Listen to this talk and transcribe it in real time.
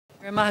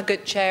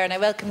Good Chair, and I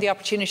welcome the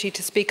opportunity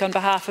to speak on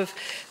behalf of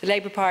the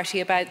Labour Party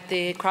about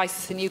the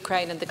crisis in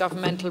Ukraine and the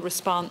governmental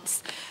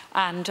response.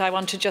 And I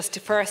want to just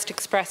first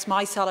express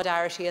my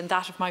solidarity and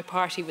that of my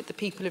party with the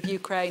people of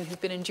Ukraine who've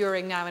been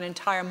enduring now an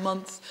entire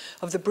month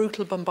of the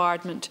brutal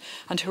bombardment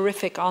and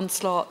horrific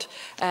onslaught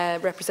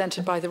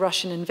represented by the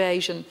Russian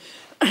invasion.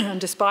 And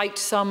despite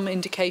some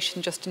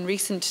indication just in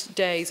recent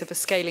days of a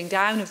scaling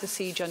down of the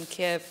siege on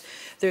Kiev,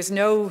 there's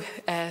no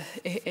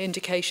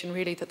indication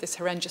really that this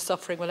horrendous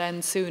suffering will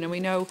end soon, and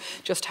we know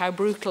just how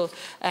brutal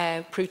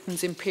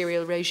Putin's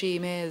imperial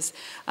regime is.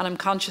 And I'm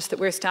conscious that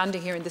we're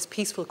standing here in this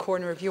peaceful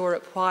corner of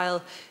Europe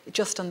while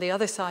just on the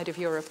other side of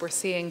Europe we're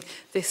seeing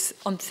this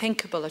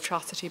unthinkable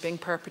atrocity being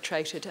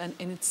perpetrated, and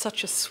in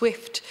such a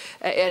swift,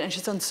 and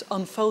it's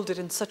unfolded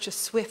in such a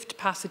swift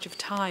passage of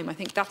time. I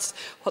think that's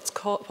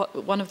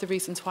one of the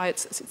reasons why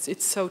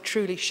it's so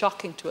truly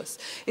shocking to us.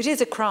 It is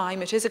a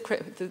crime. It is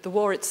the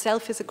war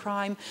itself is a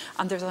crime.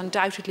 And there's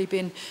undoubtedly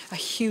been a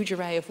huge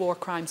array of war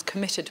crimes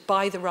committed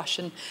by the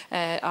Russian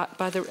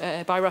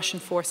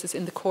forces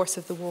in the course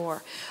of the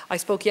war. I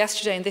spoke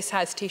yesterday in this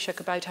House,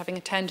 Taoiseach, about having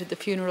attended the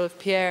funeral of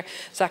Pierre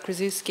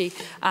Zakrzewski,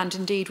 and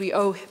indeed we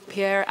owe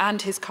Pierre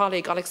and his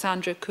colleague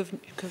Alexandra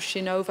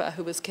Kuvshinova,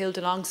 who was killed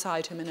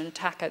alongside him in an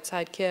attack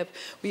outside Kiev,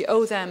 we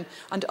owe them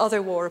and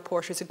other war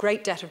reporters a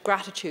great debt of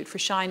gratitude for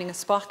shining a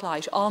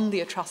spotlight on the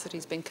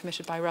atrocities being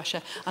committed by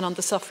Russia and on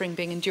the suffering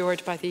being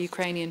endured by the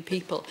Ukrainian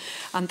people.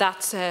 And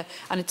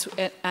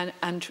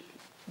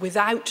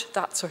without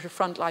that sort of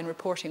frontline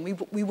reporting,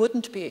 we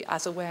wouldn't be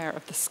as aware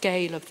of the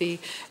scale of the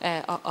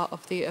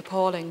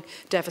appalling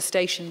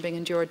devastation being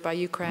endured by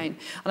Ukraine.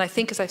 And I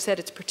think, as I've said,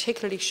 it's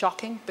particularly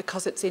shocking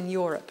because it's in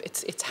Europe.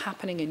 It's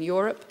happening in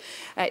Europe.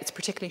 It's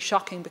particularly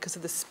shocking because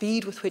of the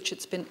speed with which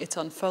it's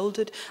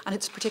unfolded, and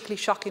it's particularly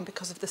shocking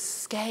because of the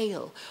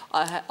scale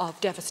of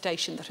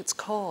devastation that it's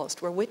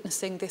caused. We're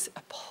witnessing this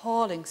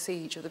appalling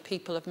siege of the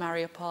people of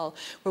Mariupol.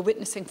 We're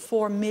witnessing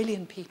 4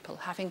 million people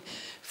having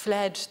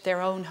fled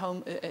their own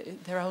home,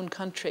 their own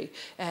country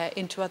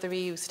into other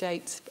EU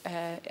states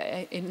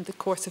in the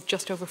course of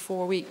just over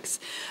 4 weeks.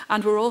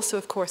 And we're also,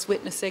 of course,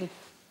 witnessing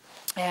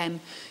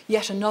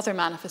yet another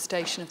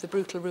manifestation of the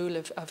brutal rule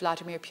of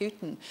Vladimir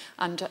Putin.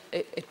 And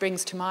it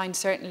brings to mind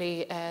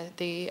certainly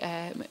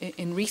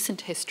in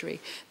recent history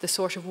the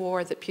sort of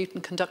war that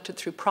Putin conducted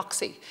through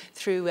proxy,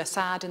 through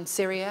Assad in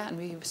Syria, and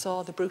we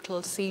saw the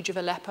brutal siege of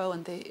Aleppo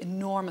and the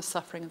enormous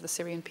suffering of the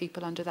Syrian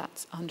people under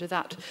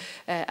that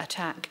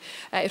attack.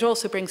 It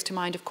also brings to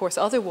mind, of course,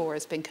 other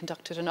wars being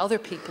conducted and other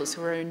peoples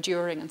who are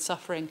enduring and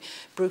suffering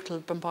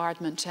brutal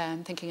bombardment.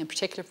 Thinking in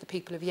particular of the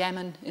people of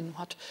Yemen in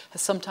what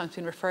has sometimes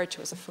been referred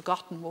to as a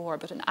forgotten war,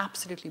 but an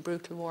absolutely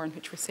brutal war in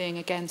which we're seeing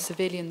again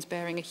civilians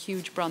bearing a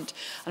huge brunt,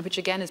 and which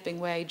again is being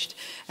waged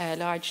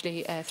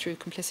largely through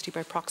complicity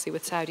by proxy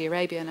with Saudi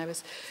Arabia. And I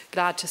was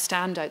glad to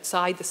stand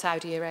outside the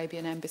Saudi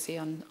Arabian embassy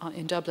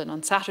in Dublin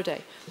on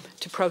Saturday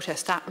to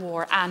protest that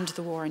war and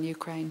the war in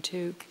Ukraine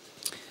too.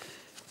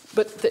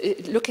 But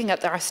looking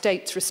at our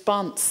state's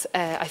response,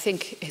 I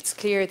think it's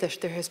clear that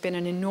there has been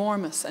an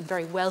enormous and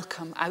very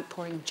welcome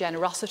outpouring of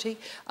generosity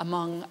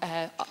among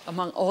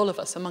all of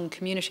us, among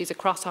communities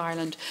across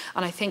Ireland.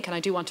 And I think, and I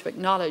do want to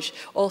acknowledge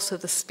also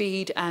the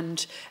speed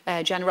and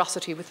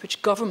generosity with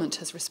which government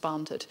has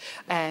responded.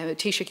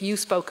 Taoiseach, you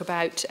spoke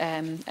about,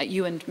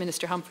 you and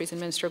Minister Humphreys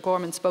and Minister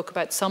O'Gorman spoke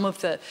about some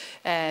of the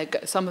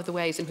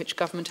ways in which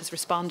government has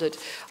responded.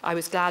 I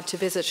was glad to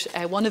visit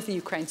one of the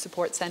Ukraine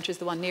support centres,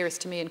 the one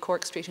nearest to me in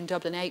Cork Street in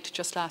Dublin 8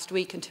 just last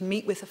week, and to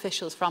meet with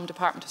officials from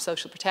Department of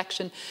Social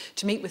Protection,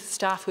 to meet with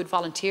staff who had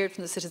volunteered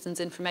from the Citizens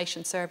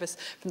Information Service,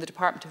 from the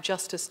Department of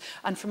Justice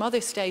and from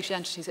other state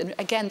entities. And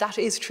again, that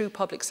is true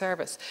public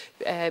service,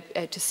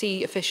 to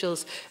see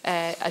officials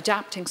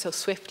adapting so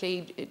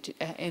swiftly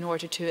in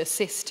order to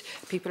assist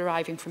people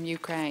arriving from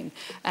Ukraine.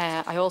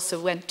 I also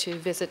went to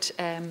visit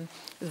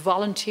the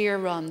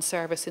volunteer-run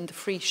service in the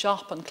free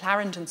shop on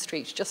Clarendon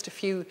Street, just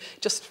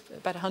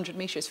about 100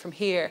 metres from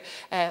here,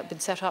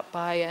 been set up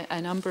by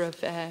a number of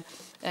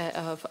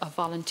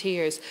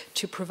volunteers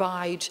to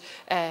provide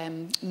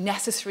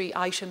necessary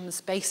items,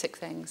 basic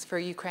things for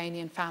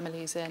Ukrainian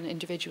families and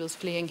individuals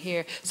fleeing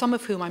here, some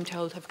of whom I'm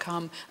told have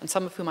come, and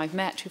some of whom I've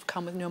met who've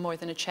come with no more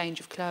than a change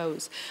of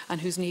clothes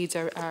and whose needs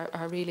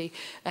are really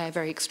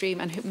very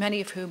extreme, and many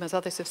of whom, as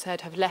others have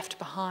said, have left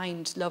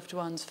behind loved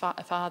ones,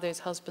 fathers,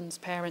 husbands,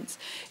 parents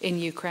in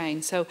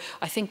Ukraine. So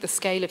I think the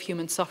scale of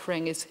human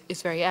suffering is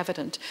very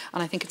evident,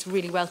 and I think it's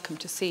really welcome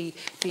to see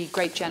the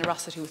great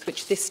generosity with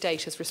which this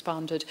state has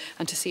responded,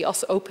 and to see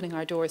us opening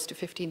our doors to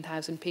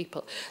 15,000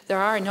 people. There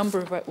are a number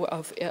of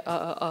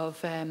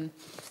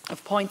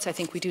points I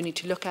think we do need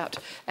to look at,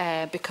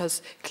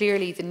 because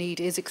clearly the need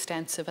is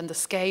extensive and the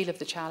scale of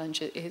the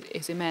challenge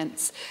is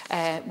immense.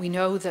 We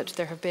know that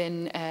there have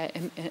been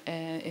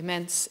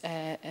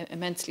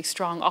immensely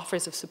strong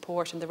offers of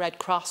support, and the Red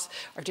Cross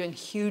are doing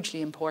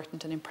hugely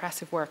important and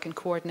impressive work in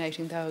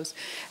coordinating those.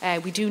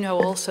 We do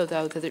know also,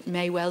 though, that it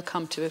may well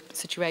come to a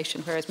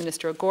situation where, as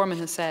Minister O'Gorman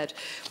has said,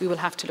 we will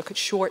have to look at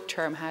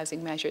short-term housing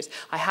housing measures.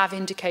 I have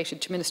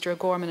indicated to Minister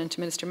O'Gorman and to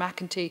Minister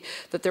McEntee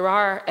that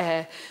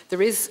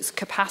there is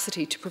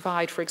capacity to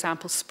provide, for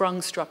example,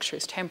 sprung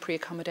structures, temporary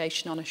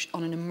accommodation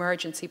on an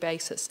emergency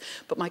basis.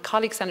 But my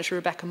colleague Senator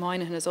Rebecca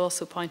Moynihan has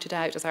also pointed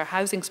out, as our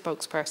housing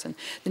spokesperson,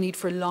 the need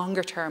for a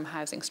longer-term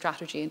housing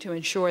strategy and to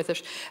ensure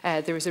that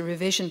there is a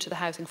revision to the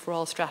Housing for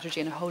All strategy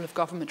and a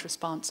whole-of-government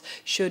response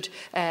should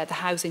the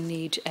housing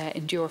need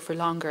endure for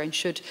longer, and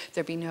should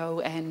there be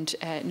no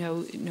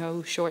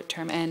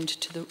short-term end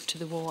to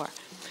the war.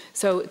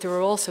 So there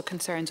are also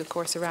concerns, of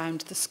course,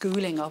 around the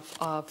schooling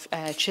of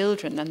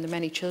children and the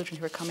many children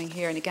who are coming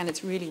here. And again,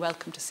 it's really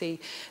welcome to see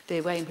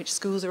the way in which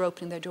schools are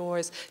opening their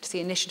doors, to see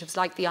initiatives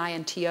like the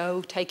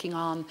INTO taking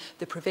on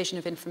the provision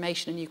of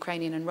information in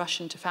Ukrainian and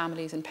Russian to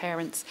families and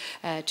parents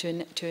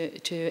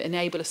to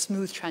enable a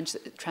smooth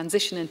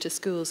transition into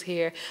schools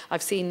here.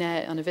 I've seen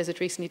on a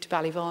visit recently to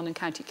Ballyvaughan in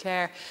County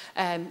Clare,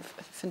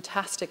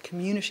 fantastic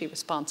community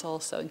response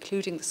also,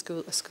 including a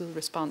school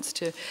response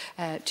to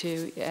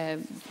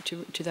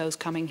those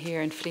coming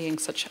here and fleeing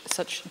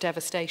such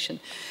devastation.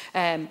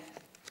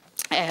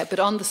 But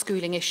on the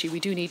schooling issue, we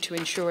do need to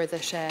ensure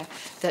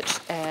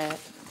that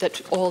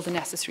all the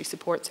necessary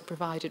supports are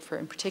provided for,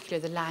 in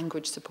particular the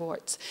language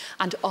supports.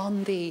 And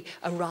on the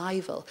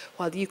arrival,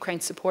 while the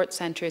Ukraine support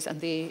centres and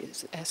the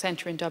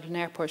centre in Dublin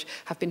Airport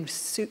have been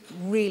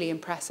really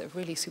impressive,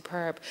 really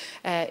superb,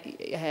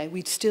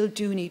 we still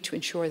do need to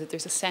ensure that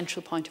there's a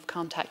central point of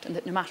contact, and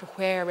that no matter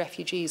where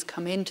refugees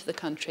come into the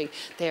country,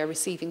 they are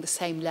receiving the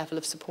same level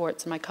of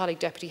supports. And my colleague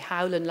Deputy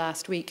Howland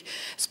last week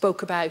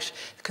spoke about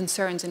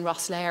concerns in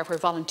Rosslare, where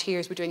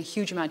volunteers were doing a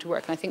huge amount of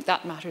work, and I think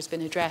that matter has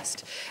been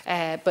addressed.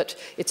 But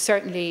it's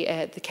certainly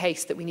the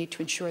case that we need to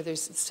ensure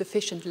there's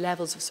sufficient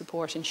levels of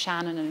support in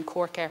Shannon and in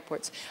Cork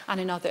airports and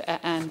in other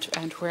and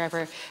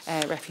wherever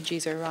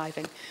refugees are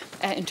arriving.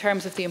 In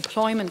terms of the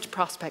employment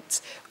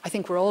prospects, I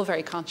think we're all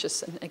very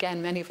conscious, and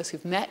again, many of us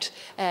who've met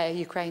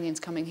Ukrainians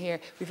coming here,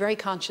 we're very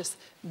conscious.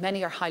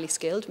 Many are highly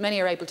skilled, many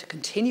are able to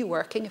continue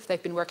working if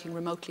they've been working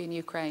remotely in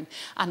Ukraine,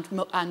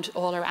 and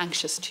all are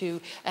anxious to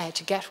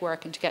get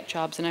work and to get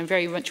jobs. And I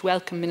very much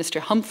welcome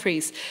Minister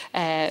Humphrey's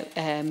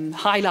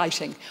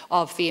highlighting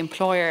of the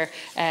employer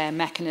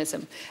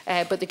mechanism.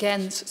 But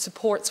again,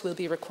 supports will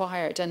be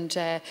required, and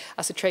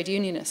as a trade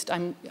unionist,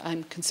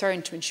 I'm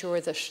concerned to ensure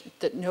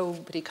that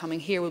nobody coming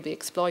here will be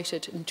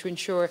exploited, and to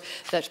ensure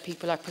that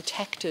people are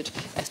protected,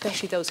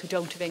 especially those who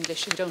don't have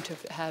English, who don't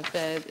have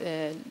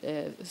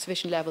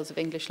sufficient levels of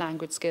English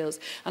language skills.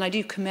 And I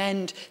do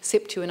commend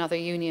SIPTU and other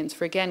unions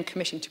for again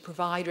committing to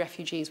provide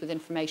refugees with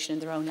information in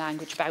their own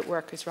language about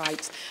workers'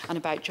 rights and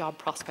about job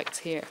prospects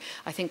here.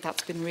 I think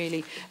that's been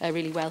really a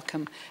really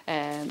welcome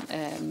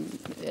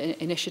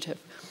initiative.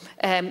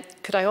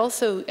 Could I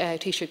also,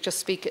 Taoiseach, just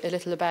speak a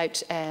little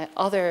about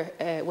other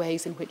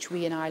ways in which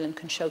we in Ireland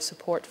can show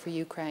support for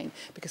Ukraine?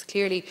 Because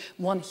clearly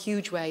one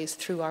huge way is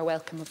through our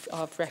welcome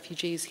of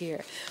refugees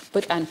here,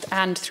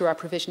 and through our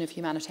provision of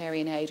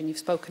humanitarian aid, and you've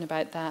spoken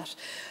about that.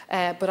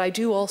 But I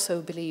do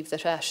also believe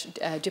that at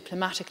a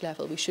diplomatic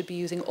level we should be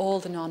using all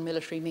the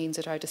non-military means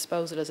at our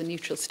disposal as a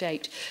neutral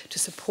state to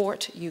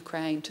support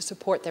Ukraine, to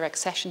support their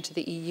accession to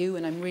the EU,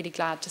 and I'm really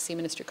glad to see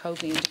Minister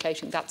Coveney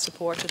indicating that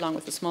support along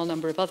with a small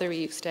number of other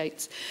EU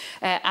states,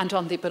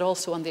 but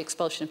also on the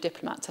expulsion of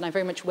diplomats. And I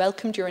very much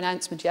welcomed your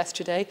announcement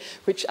yesterday,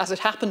 which, as it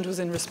happened, was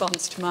in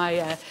response to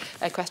my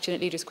question at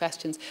Leaders'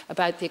 Questions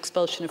about the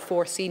expulsion of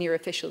 4 senior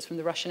officials from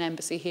the Russian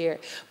embassy here.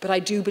 But I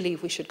do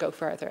believe we should go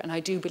further, and I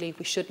do believe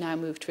we should now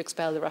move to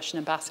expel the Russian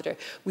ambassador.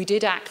 We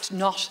did act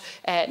not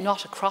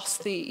across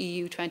the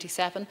EU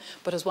 27,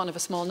 but as one of a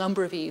small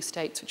number of EU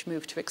states which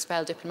moved to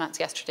expel diplomats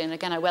yesterday. And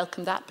again, I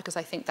welcome that, because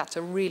I think that's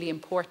a really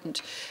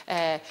important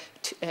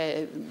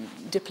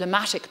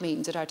diplomatic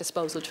means at our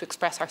disposal to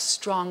express our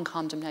strong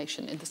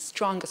condemnation in the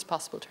strongest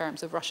possible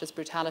terms of Russia's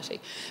brutality.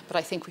 But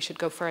I think we should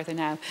go further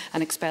now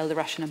and expel the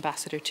Russian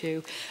ambassador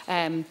too.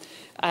 And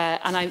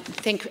I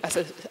think,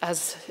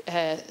 as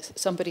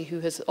somebody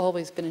who has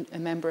always been a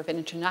member of an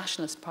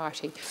internationalist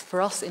party,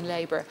 for us in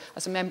Labour,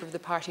 as a member of the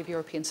Party of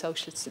European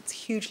Socialists, it's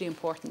hugely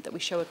important that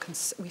we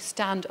we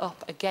stand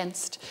up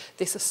against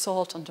this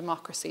assault on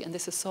democracy and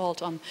this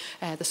assault on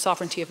the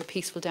sovereignty of a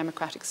peaceful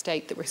democratic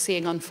state that we're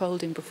seeing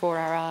unfolding before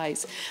our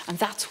eyes. And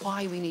that's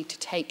why we need to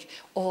take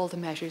all the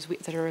measures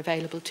that are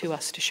available to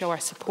us to show our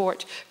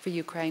support for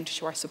Ukraine, to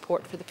show our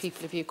support for the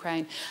people of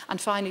Ukraine, and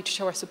finally to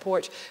show our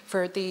support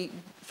for the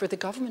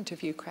government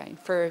of Ukraine,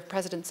 for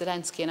President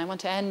Zelensky. And I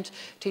want to end,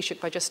 Taoiseach,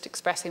 by just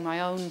expressing my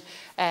own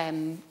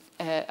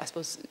I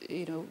suppose,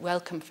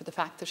 welcome for the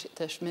fact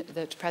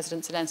that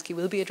President Zelensky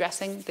will be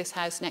addressing this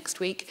House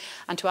next week,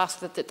 and to ask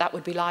that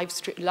would be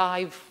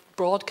live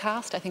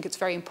broadcast. I think it's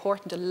very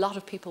important. A lot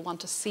of people want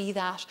to see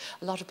that.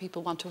 A lot of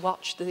people want to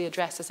watch the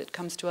address as it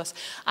comes to us.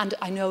 And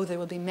I know there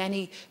will be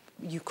many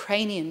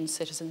Ukrainian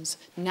citizens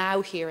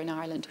now here in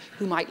Ireland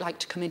who might like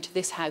to come into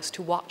this house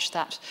to watch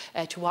that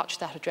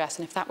address.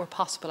 And if that were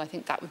possible, I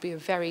think that would be a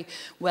very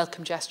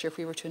welcome gesture if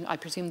we were to, I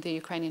presume the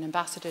Ukrainian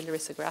ambassador,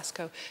 Larissa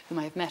Grasko, whom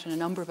I have met on a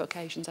number of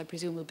occasions, I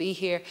presume will be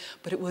here,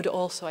 but it would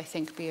also, I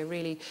think, be a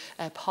really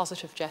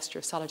positive gesture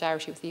of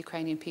solidarity with the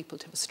Ukrainian people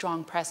to have a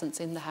strong presence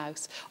in the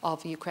house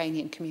of the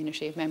Ukrainian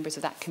community, of members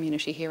of that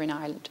community here in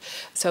Ireland.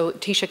 So,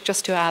 Taoiseach,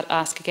 just to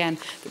ask again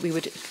that we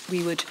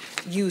would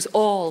use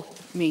all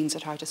means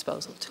at our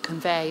disposal to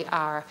convey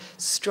our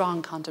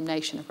strong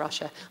condemnation of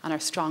Russia and our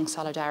strong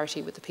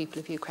solidarity with the people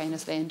of Ukraine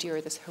as they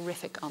endure this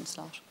horrific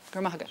onslaught.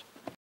 Gur maith agat.